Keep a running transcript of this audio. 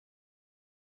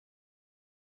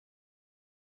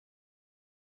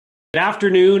Good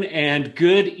afternoon and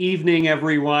good evening,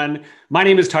 everyone. My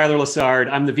name is Tyler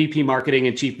Lessard. I'm the VP Marketing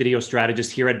and Chief Video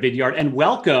Strategist here at Vidyard, and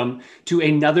welcome to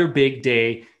another big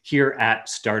day here at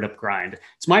Startup Grind.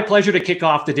 It's my pleasure to kick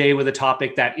off the day with a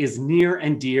topic that is near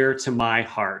and dear to my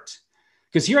heart.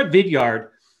 Because here at Vidyard,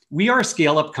 we are a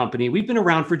scale-up company. We've been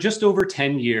around for just over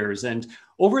 10 years, and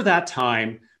over that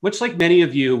time, much like many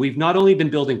of you, we've not only been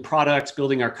building products,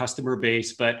 building our customer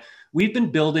base, but we've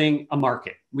been building a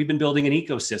market. We've been building an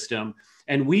ecosystem,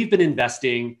 and we've been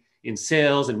investing in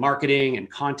sales and marketing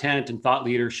and content and thought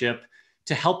leadership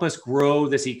to help us grow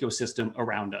this ecosystem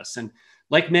around us. And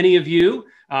like many of you,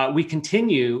 we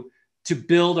continue to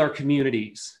build our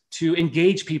communities, to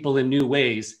engage people in new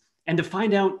ways, and to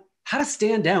find out how to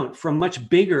stand out from much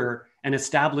bigger and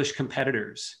established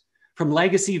competitors, from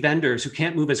legacy vendors who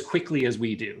can't move as quickly as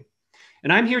we do.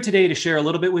 And I'm here today to share a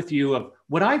little bit with you of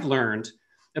what I've learned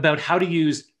about how to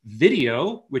use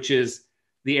video, which is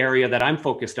the area that I'm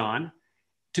focused on,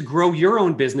 to grow your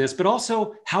own business, but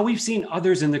also how we've seen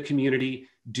others in the community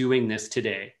doing this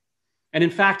today. And in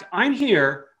fact, I'm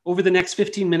here over the next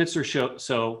 15 minutes or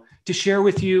so to share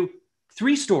with you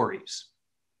 3 stories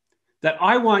that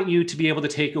I want you to be able to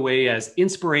take away as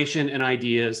inspiration and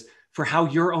ideas for how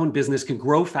your own business can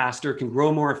grow faster, can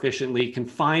grow more efficiently, can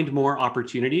find more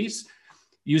opportunities,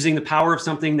 using the power of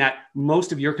something that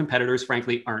most of your competitors,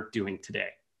 frankly, aren't doing today.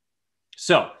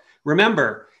 So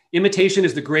remember, imitation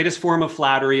is the greatest form of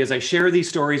flattery. As I share these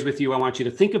stories with you, I want you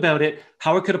to think about it,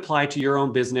 how it could apply to your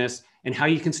own business, and how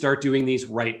you can start doing these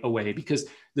right away. Because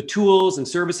the tools and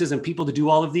services and people to do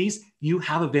all of these, you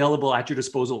have available at your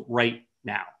disposal right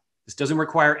now. This doesn't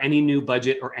require any new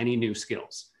budget or any new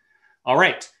skills. All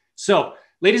right. So,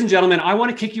 ladies and gentlemen, I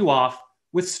want to kick you off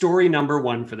with story number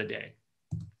 1 for the day.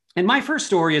 And my first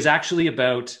story is actually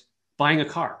about buying a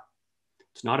car.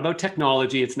 It's not about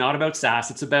technology. It's not about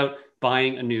SaaS. It's about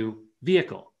buying a new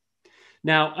vehicle.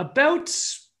 Now, about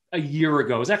a year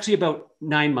ago, it was actually about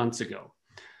 9 months ago,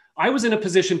 I was in a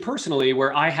position personally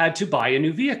where I had to buy a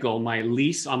new vehicle. My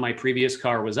lease on my previous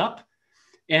car was up,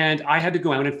 and I had to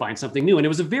go out and find something new. And it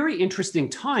was a very interesting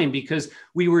time because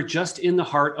we were just in the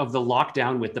heart of the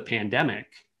lockdown with the pandemic.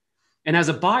 And as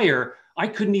a buyer, I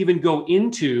couldn't even go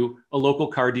into a local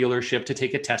car dealership to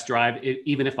take a test drive,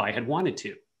 even if I had wanted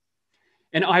to.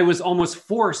 And I was almost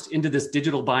forced into this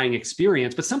digital buying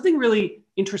experience, but something really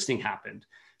interesting happened,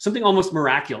 something almost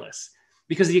miraculous,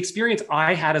 because the experience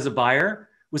I had as a buyer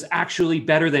was actually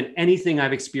better than anything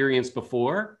I've experienced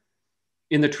before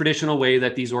in the traditional way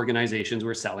that these organizations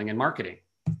were selling and marketing.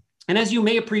 And as you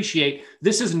may appreciate,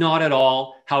 this is not at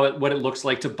all what it looks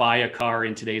like to buy a car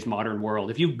in today's modern world.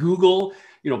 If you Google,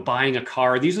 buying a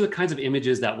car, these are the kinds of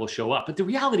images that will show up. But the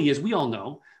reality is, we all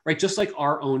know, right? Just like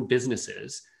our own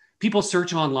businesses, people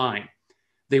search online,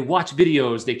 they watch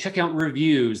videos, they check out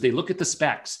reviews, they look at the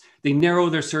specs, they narrow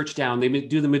their search down, they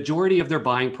do the majority of their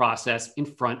buying process in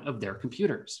front of their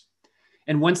computers.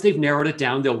 And once they've narrowed it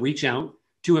down, they'll reach out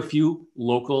to a few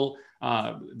local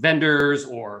vendors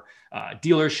or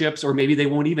dealerships, or maybe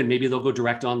they'll go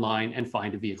direct online and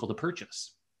find a vehicle to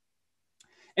purchase.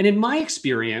 And in my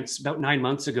experience, about 9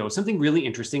 months ago, something really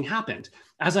interesting happened.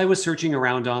 As I was searching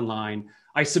around online,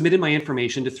 I submitted my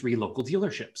information to 3 local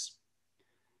dealerships.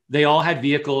 They all had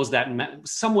vehicles that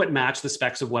somewhat matched the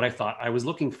specs of what I thought I was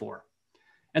looking for.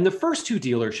 And the first 2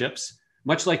 dealerships,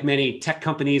 much like many tech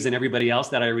companies and everybody else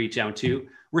that I reach out to,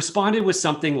 responded with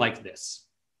something like this.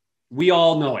 We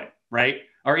all know it, right?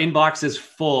 Our inbox is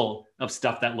full of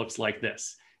stuff that looks like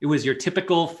this. It was your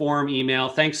typical form email.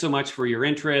 Thanks so much for your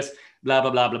interest, blah, blah,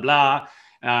 blah, blah, blah.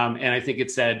 And I think it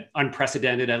said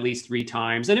unprecedented at least 3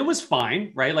 times. And it was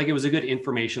fine, right? Like, it was a good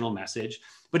informational message,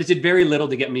 but it did very little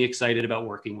to get me excited about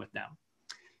working with them.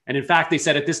 And in fact, they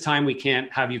said, at this time, we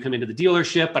can't have you come into the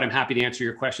dealership, but I'm happy to answer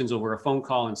your questions over a phone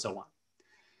call, and so on.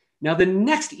 Now, the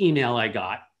next email I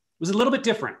got was a little bit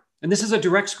different. And this is a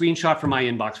direct screenshot from my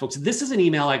inbox, folks. This is an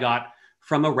email I got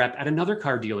from a rep at another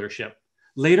car dealership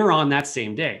later on that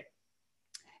same day.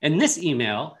 And this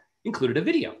email included a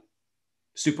video.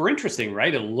 Super interesting,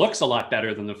 right? It looks a lot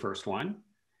better than the first one.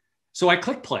 So I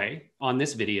click play on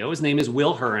this video. His name is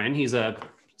Will Hurin. He's a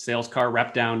sales car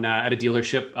rep down at a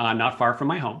dealership not far from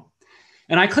my home.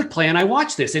 And I click play and I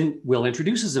watch this, and Will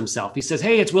introduces himself. He says,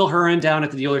 "Hey, it's Will Hurin down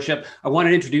at the dealership. I wanted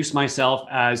to introduce myself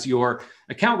as your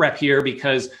account rep here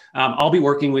because I'll be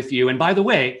working with you. And by the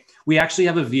way, we actually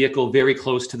have a vehicle very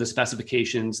close to the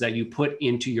specifications that you put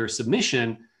into your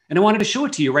submission. And I wanted to show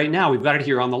it to you right now. We've got it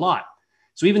here on the lot.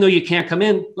 So even though you can't come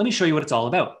in, let me show you what it's all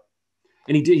about."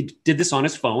 And he did this on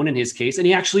his phone in his case, and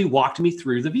he actually walked me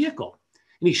through the vehicle.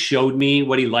 And he showed me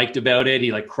what he liked about it.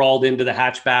 He crawled into the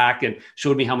hatchback and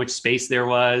showed me how much space there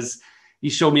was. He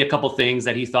showed me a couple things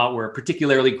that he thought were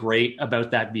particularly great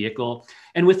about that vehicle.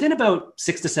 And within about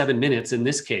 6 to 7 minutes, in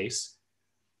this case,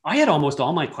 I had almost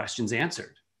all my questions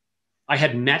answered. I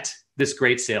had met this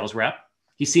great sales rep.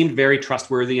 He seemed very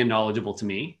trustworthy and knowledgeable to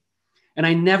me. And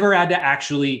I never had to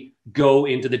actually go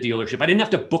into the dealership. I didn't have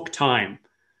to book time,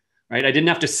 right? I didn't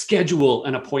have to schedule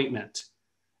an appointment.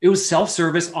 It was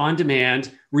self-service, on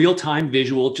demand, real-time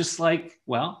visual, just like,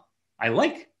 well, I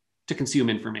like to consume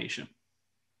information.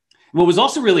 What was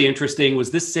also really interesting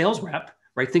was this sales rep,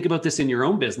 right? Think about this in your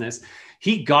own business.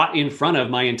 He got in front of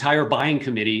my entire buying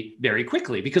committee very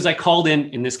quickly because I called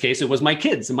in this case, it was my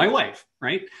kids and my wife,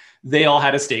 right? They all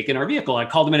had a stake in our vehicle. I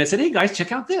called them and I said, hey guys,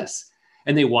 check out this.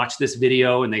 And they watched this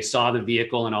video and they saw the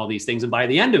vehicle and all these things. And by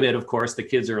the end of it, of course, the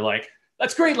kids are like,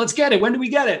 that's great, let's get it. When do we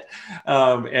get it?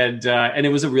 And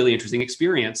it was a really interesting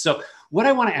experience. So what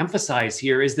I want to emphasize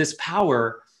here is this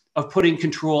power of putting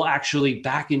control actually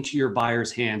back into your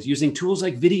buyer's hands, using tools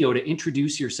like video to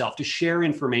introduce yourself, to share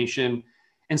information,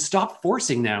 and stop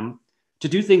forcing them to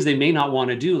do things they may not want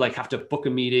to do, like have to book a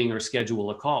meeting or schedule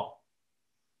a call.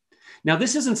 Now,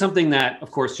 this isn't something that, of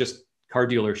course, just car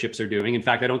dealerships are doing. In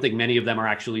fact, I don't think many of them are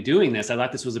actually doing this. I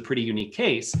thought this was a pretty unique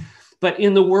case. But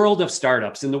in the world of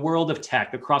startups, in the world of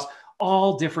tech, across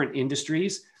all different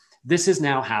industries, this is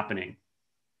now happening.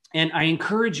 And I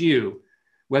encourage you,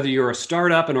 whether you're a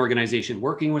startup, an organization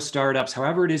working with startups,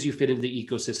 however it is you fit into the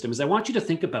ecosystem, is I want you to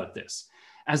think about this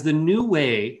as the new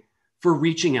way for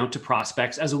reaching out to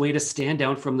prospects, as a way to stand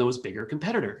out from those bigger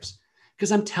competitors.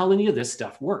 Because I'm telling you, this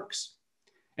stuff works.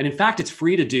 And in fact, it's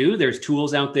free to do. There's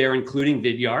tools out there, including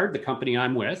Vidyard, the company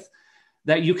I'm with,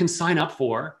 that you can sign up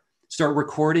for, start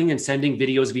recording and sending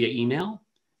videos via email,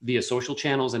 via social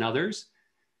channels and others,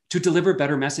 to deliver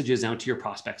better messages out to your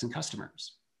prospects and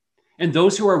customers. And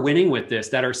those who are winning with this,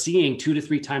 that are seeing 2 to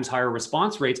 3 times higher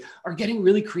response rates, are getting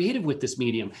really creative with this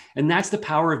medium. And that's the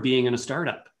power of being in a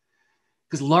startup.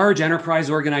 Because large enterprise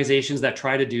organizations that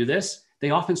try to do this, they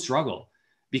often struggle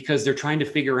because they're trying to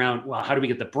figure out, well, how do we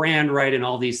get the brand right and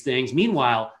all these things?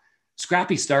 Meanwhile,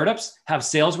 scrappy startups have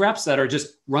sales reps that are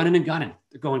just running and gunning.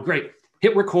 They're going, great,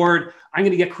 hit record. I'm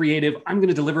going to get creative. I'm going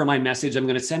to deliver my message. I'm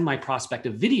going to send my prospect a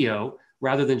video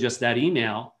rather than just that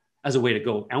email, as a way to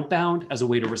go outbound, as a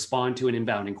way to respond to an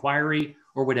inbound inquiry,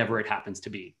 or whatever it happens to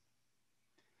be.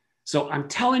 So I'm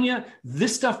telling you,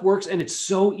 this stuff works and it's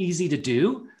so easy to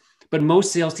do, but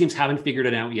most sales teams haven't figured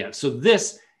it out yet. So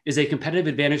this is a competitive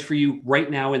advantage for you right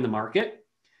now in the market.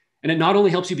 And it not only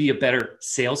helps you be a better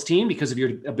sales team because of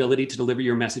your ability to deliver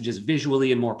your messages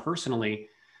visually and more personally,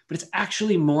 but it's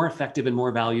actually more effective and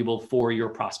more valuable for your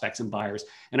prospects and buyers.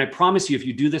 And I promise you, if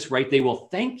you do this right, they will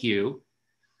thank you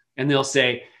and they'll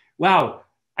say, wow,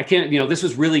 I can't, this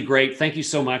was really great. Thank you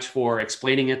so much for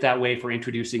explaining it that way, for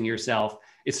introducing yourself.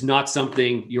 It's not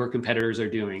something your competitors are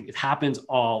doing. It happens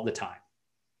all the time.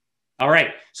 All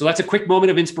right, so that's a quick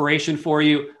moment of inspiration for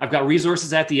you. I've got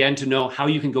resources at the end to know how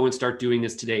you can go and start doing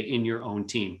this today in your own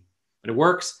team. But it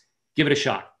works, give it a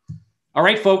shot. All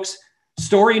right, folks,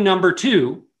 story number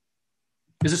 2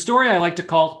 is a story I like to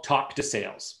call Talk to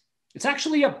Sales. It's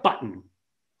actually a button.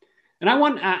 And I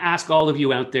want to ask all of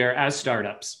you out there as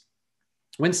startups,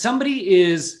 when somebody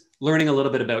is learning a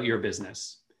little bit about your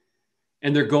business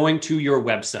and they're going to your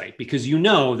website, because you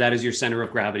know that is your center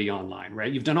of gravity online,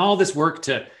 right? You've done all this work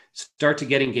to start to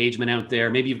get engagement out there.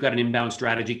 Maybe you've got an inbound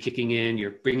strategy kicking in,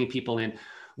 you're bringing people in.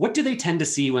 What do they tend to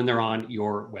see when they're on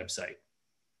your website?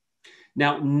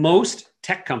 Now, most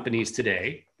tech companies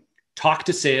today, talk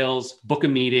to sales, book a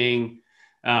meeting,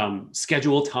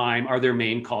 schedule time are their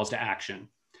main calls to action.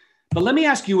 But let me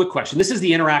ask you a question. This is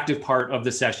the interactive part of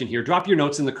the session here. Drop your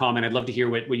notes in the comment. I'd love to hear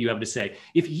what you have to say.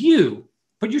 If you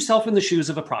put yourself in the shoes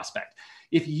of a prospect,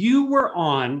 if you were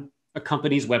on a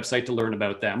company's website to learn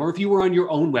about them, or if you were on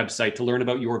your own website to learn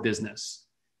about your business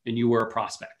and you were a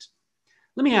prospect,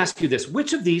 let me ask you this.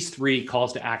 Which of these 3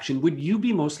 calls to action would you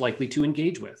be most likely to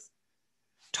engage with?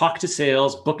 Talk to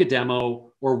sales, book a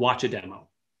demo, or watch a demo?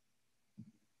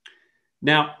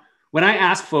 Now, when I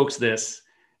ask folks this,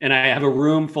 and I have a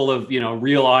room full of,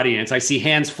 real audience, I see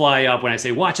hands fly up when I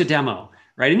say, watch a demo,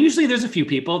 right? And usually there's a few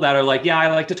people that are like, yeah, I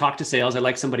like to talk to sales. I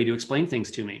like somebody to explain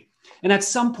things to me. And at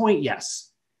some point,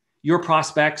 yes, your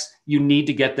prospects, you need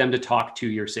to get them to talk to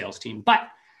your sales team. But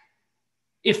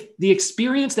if the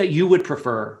experience that you would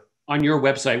prefer on your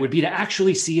website would be to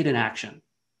actually see it in action,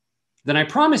 then I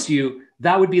promise you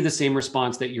that would be the same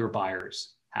response that your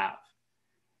buyers have.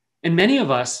 And many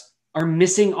of us are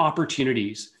missing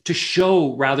opportunities to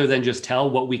show rather than just tell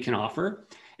what we can offer,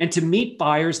 and to meet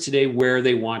buyers today where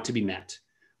they want to be met,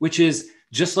 which is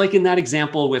just like in that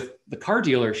example with the car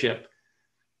dealership.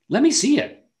 Let me see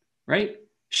it, right?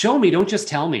 Show me, don't just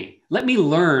tell me. Let me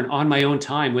learn on my own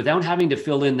time without having to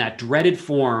fill in that dreaded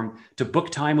form to book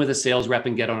time with a sales rep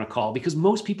and get on a call, because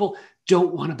most people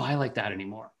don't want to buy like that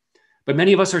anymore. But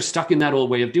many of us are stuck in that old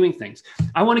way of doing things.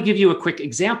 I want to give you a quick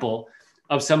example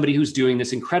of somebody who's doing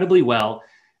this incredibly well.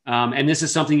 And this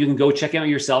is something you can go check out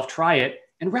yourself, try it,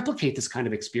 and replicate this kind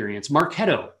of experience.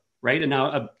 Marketo, right? And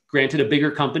now, granted, a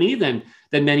bigger company than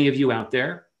many of you out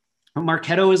there.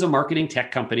 Marketo is a marketing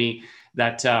tech company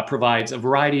that provides a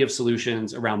variety of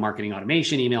solutions around marketing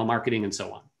automation, email marketing, and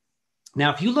so on.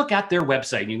 Now, if you look at their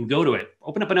website, you can go to it,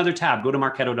 open up another tab, go to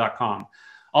marketo.com.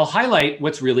 I'll highlight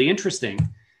what's really interesting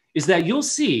is that you'll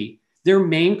see their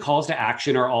main calls to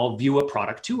action are all view a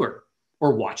product tour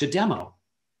or watch a demo.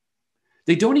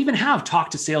 They don't even have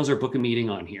talk to sales or book a meeting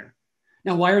on here.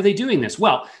 Now, why are they doing this?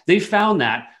 Well, they found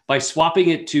that by swapping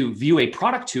it to view a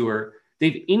product tour,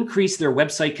 they've increased their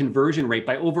website conversion rate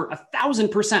by over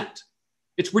 1,000%.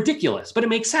 It's ridiculous, but it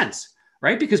makes sense,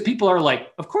 right? Because people are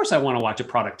like, of course I want to watch a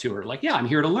product tour. Like, yeah, I'm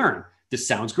here to learn. This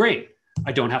sounds great.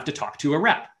 I don't have to talk to a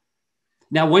rep.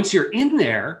 Now, once you're in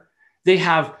there, they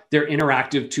have their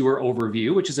interactive tour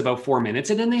overview, which is about 4 minutes.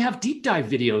 And then they have deep dive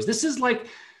videos. This is like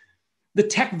the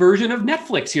tech version of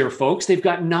Netflix here, folks. They've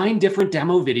got 9 different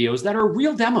demo videos that are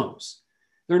real demos.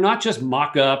 They're not just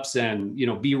mock-ups and,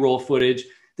 B-roll footage.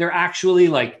 They're actually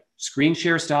like screen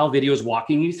share style videos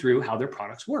walking you through how their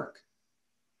products work.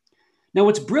 Now,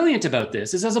 what's brilliant about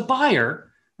this is as a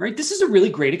buyer, right, this is a really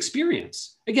great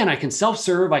experience. Again, I can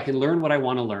self-serve, I can learn what I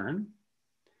want to learn.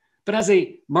 But as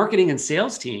a marketing and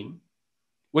sales team,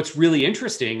 what's really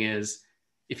interesting is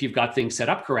if you've got things set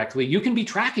up correctly, you can be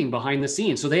tracking behind the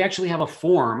scenes. So they actually have a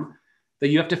form that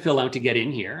you have to fill out to get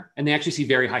in here. And they actually see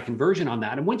very high conversion on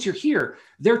that. And once you're here,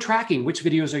 they're tracking which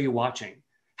videos are you watching?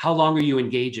 How long are you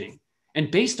engaging?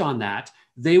 And based on that,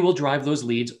 they will drive those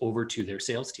leads over to their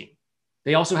sales team.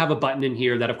 They also have a button in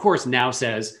here that, of course, now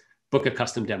says book a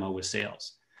custom demo with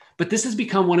sales. But this has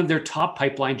become one of their top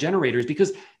pipeline generators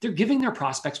because they're giving their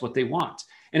prospects what they want.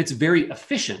 And it's very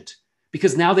efficient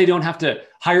because now they don't have to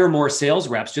hire more sales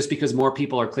reps just because more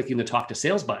people are clicking the talk to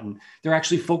sales button. They're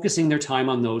actually focusing their time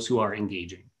on those who are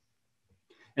engaging.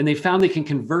 And they found they can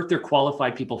convert their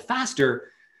qualified people faster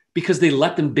because they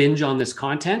let them binge on this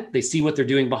content. They see what they're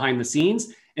doing behind the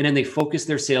scenes, and then they focus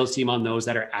their sales team on those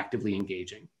that are actively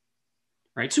engaging.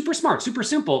 Right? Super smart, super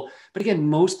simple. But again,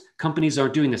 most companies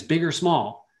aren't doing this, big or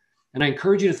small. And I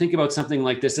encourage you to think about something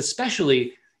like this,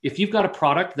 especially if you've got a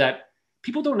product that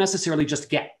people don't necessarily just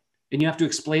get, and you have to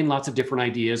explain lots of different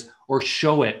ideas or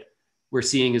show it where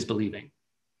seeing is believing.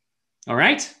 All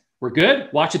right, we're good.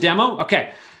 Watch a demo.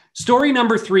 Okay. Story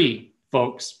number 3,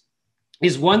 folks,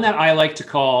 is one that I like to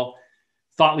call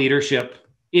thought leadership,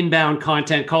 inbound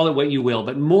content, call it what you will.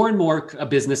 But more and more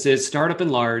businesses, startup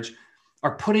and large,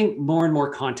 are putting more and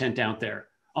more content out there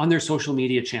on their social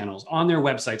media channels, on their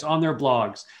websites, on their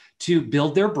blogs to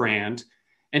build their brand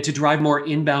and to drive more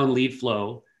inbound lead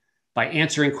flow by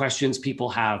answering questions people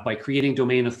have, by creating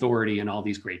domain authority and all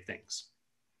these great things.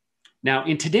 Now,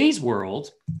 in today's world,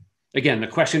 again, the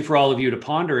question for all of you to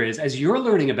ponder is, as you're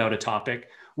learning about a topic,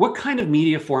 what kind of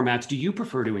media formats do you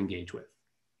prefer to engage with?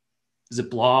 Is it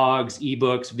blogs,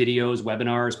 ebooks, videos,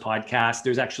 webinars, podcasts?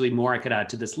 There's actually more I could add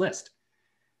to this list.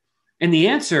 And the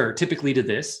answer typically to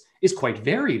this is quite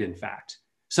varied, in fact.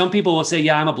 Some people will say,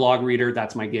 yeah, I'm a blog reader.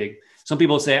 That's my gig. Some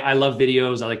people will say, I love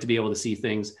videos. I like to be able to see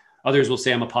things. Others will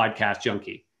say I'm a podcast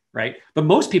junkie, right? But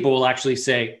most people will actually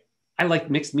say, I like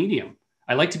mixed medium.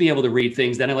 I like to be able to read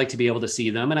things, then I like to be able to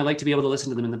see them, and I like to be able to listen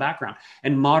to them in the background.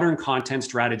 And modern content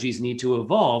strategies need to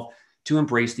evolve to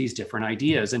embrace these different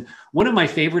ideas. And one of my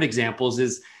favorite examples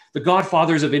is the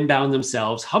godfathers of inbound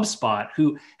themselves, HubSpot,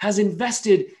 who has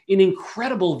invested in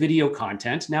incredible video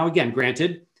content. Now, again,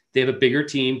 granted, they have a bigger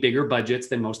team, bigger budgets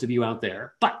than most of you out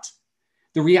there. But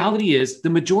the reality is the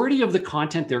majority of the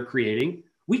content they're creating,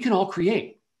 we can all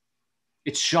create.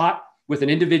 It's shot with an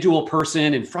individual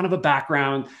person in front of a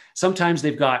background. Sometimes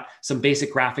they've got some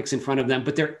basic graphics in front of them,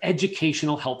 but they're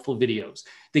educational, helpful videos.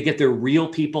 They get their real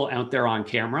people out there on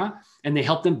camera, and they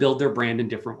help them build their brand in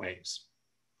different ways.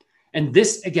 And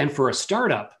this, again, for a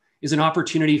startup, is an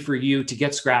opportunity for you to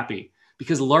get scrappy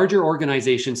because larger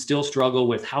organizations still struggle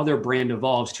with how their brand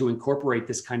evolves to incorporate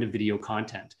this kind of video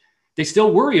content. They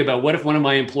still worry about what if one of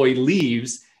my employees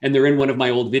leaves and they're in one of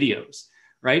my old videos,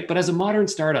 right? But as a modern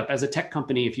startup, as a tech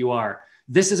company, if you are,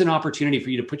 this is an opportunity for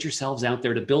you to put yourselves out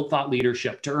there, to build thought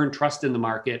leadership, to earn trust in the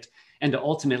market, and to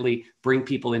ultimately bring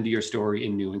people into your story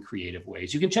in new and creative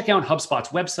ways. You can check out HubSpot's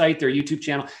website, their YouTube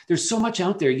channel. There's so much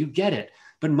out there, you get it.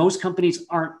 But most companies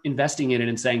aren't investing in it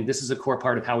and saying, this is a core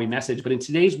part of how we message. But in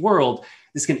today's world,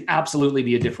 this can absolutely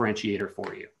be a differentiator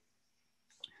for you.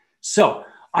 So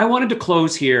I wanted to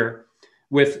close here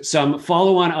with some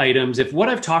follow-on items. If what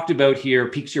I've talked about here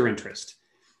piques your interest,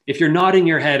 if you're nodding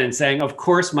your head and saying, of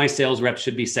course, my sales reps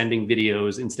should be sending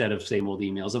videos instead of same old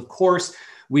emails. Of course,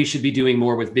 we should be doing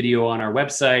more with video on our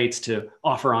websites to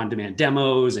offer on-demand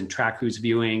demos and track who's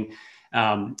viewing.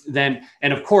 And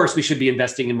of course, we should be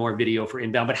investing in more video for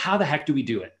inbound. But how the heck do we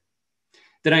do it?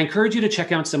 Then I encourage you to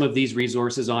check out some of these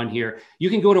resources on here. You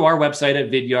can go to our website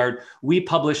at Vidyard. We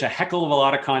publish a heckle of a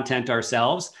lot of content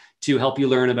ourselves to help you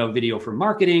learn about video for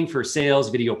marketing, for sales,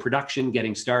 video production,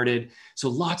 getting started. So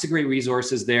lots of great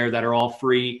resources there that are all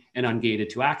free and ungated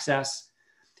to access.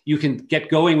 You can get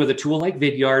going with a tool like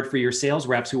Vidyard for your sales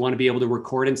reps who want to be able to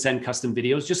record and send custom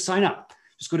videos. Just sign up.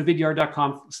 Just go to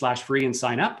vidyard.com/free and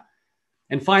sign up.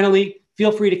 And finally,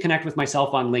 feel free to connect with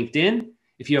myself on LinkedIn.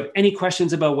 If you have any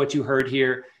questions about what you heard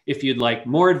here, if you'd like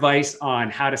more advice on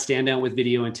how to stand out with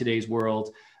video in today's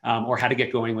world, or how to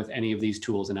get going with any of these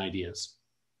tools and ideas.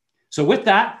 So with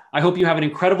that, I hope you have an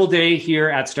incredible day here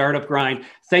at Startup Grind.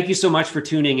 Thank you so much for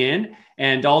tuning in,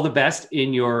 and all the best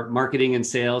in your marketing and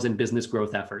sales and business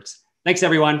growth efforts. Thanks,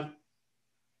 everyone.